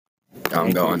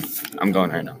I'm going. I'm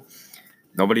going right now.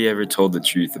 Nobody ever told the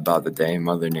truth about the day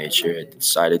Mother Nature had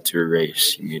decided to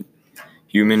erase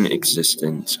human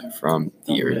existence from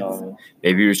the earth.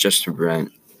 Maybe it was just to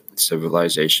prevent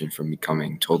civilization from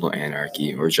becoming total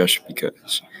anarchy, or just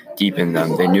because deep in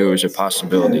them they knew it was a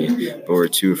possibility, but were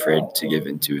too afraid to give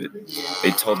into it.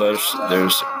 They told us there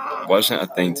wasn't a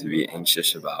thing to be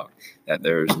anxious about, that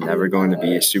there was never going to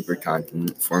be a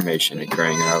supercontinent formation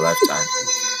occurring in our lifetime.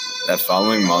 That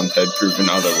following month had proven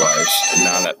otherwise, and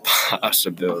now that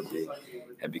possibility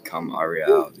had become our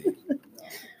reality.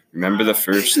 Remember the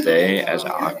first day as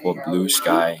aqua blue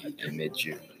sky in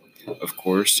mid-June. Of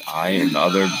course, I and the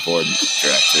other board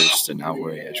directors did not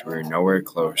worry, as we were nowhere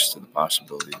close to the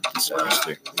possibility of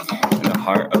disaster. In the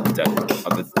heart of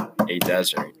a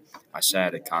desert, I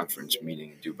sat at a conference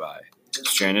meeting in Dubai,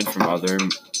 stranded from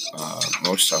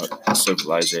most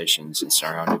civilizations and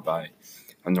surrounded by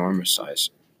enormous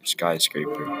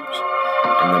skyscrapers,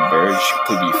 and the birds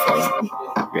could be floating.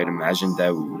 We had imagined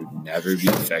that we would never be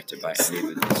affected by any of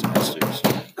the disasters,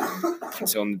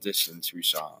 until in the distance we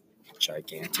saw a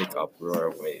gigantic uproar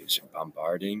of waves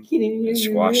bombarding and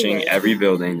squashing every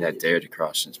building that dared to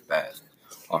cross its path.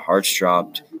 Our hearts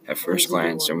dropped at first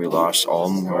glance, and we lost all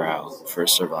morale for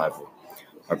survival.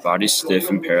 Our bodies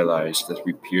stiff and paralyzed as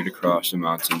we peered across the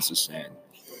mountains of sand.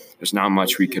 There's not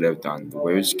much we could have done. The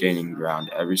waves gaining ground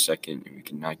every second, and we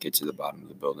could not get to the bottom of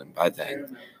the building by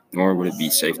then, nor would it be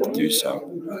safe to do so.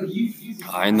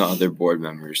 I and the other board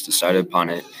members decided upon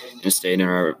it and stayed in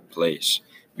our place.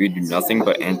 We would do nothing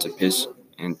but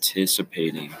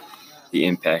anticipating the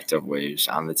impact of waves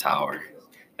on the tower.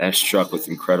 That struck with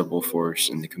incredible force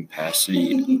and the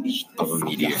capacity of a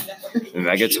meteor. The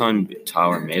megaton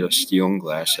tower made of steel and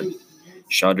glass had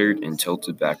shuddered and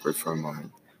tilted backward for a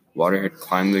moment. Water had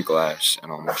climbed the glass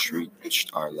and almost reached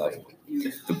our level.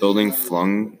 The building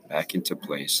flung back into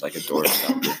place like a door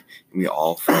stopper, and we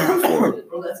all fell forward.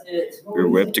 We were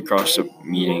whipped across the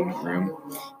meeting room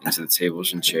into the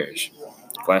tables and chairs.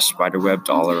 Glass spiderwebbed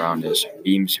all around us.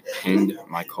 Beams pinned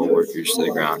my coworkers to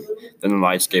the ground. Then the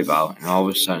lights gave out, and all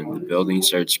of a sudden, the building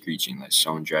started screeching like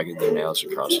someone dragging their nails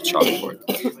across a chalkboard.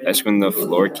 That's when the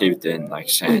floor caved in like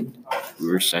sand. We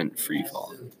were sent free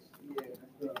falling.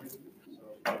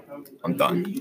 I'm done.